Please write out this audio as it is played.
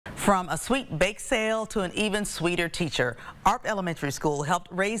From a sweet bake sale to an even sweeter teacher, Arp Elementary School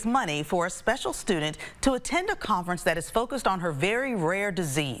helped raise money for a special student to attend a conference that is focused on her very rare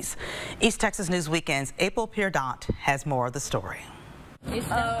disease. East Texas News Weekend's April Peardant has more of the story. I'm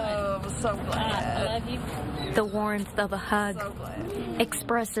so glad. I love you. The warmth of a hug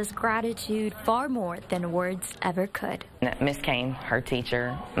expresses gratitude far more than words ever could. Miss Kane, her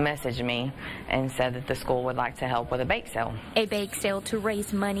teacher, messaged me and said that the school would like to help with a bake sale. A bake sale to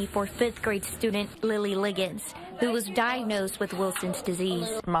raise money for 5th grade student Lily Liggins, who was diagnosed with Wilson's disease.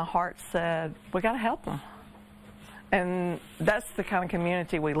 My heart said, we got to help them. And that's the kind of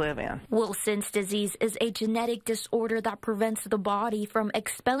community we live in. Wilson's disease is a genetic disorder that prevents the body from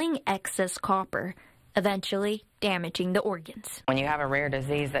expelling excess copper, eventually damaging the organs. When you have a rare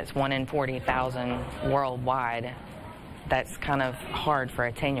disease that's 1 in 40,000 worldwide, that's kind of hard for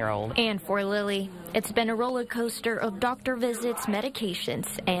a 10-year-old. And for Lily, it's been a roller coaster of doctor visits, medications,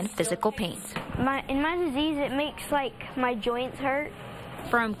 and physical pain. In my disease, it makes my joints hurt.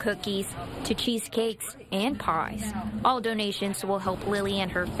 From cookies to cheesecakes and pies, all donations will help Lily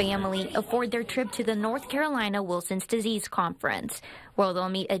and her family afford their trip to the North Carolina Wilson's Disease Conference, where they'll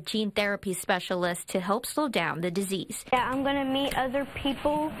meet a gene therapy specialist to help slow down the disease. Yeah, I'm going to meet other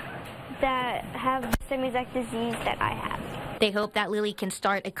people that have the same exact disease that I have. They hope that Lily can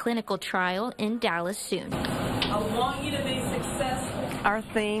start a clinical trial in Dallas soon. I want you to be successful. Our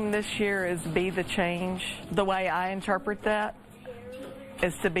theme this year is Be the Change. The way I interpret that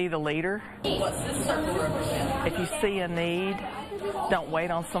is to be the leader. What's this circle represent? If you see a need, don't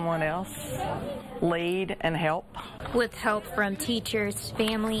wait on someone else. Lead and help. With help from teachers,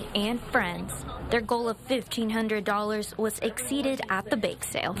 family, and friends, their goal of $1,500 was exceeded at the bake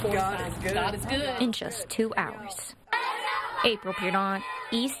sale. God is good. God is good. In just 2 hours. April Peardant,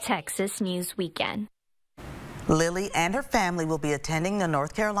 East Texas News Weekend. Lily and her family will be attending the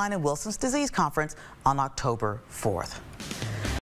North Carolina Wilson's Disease Conference on October 4th.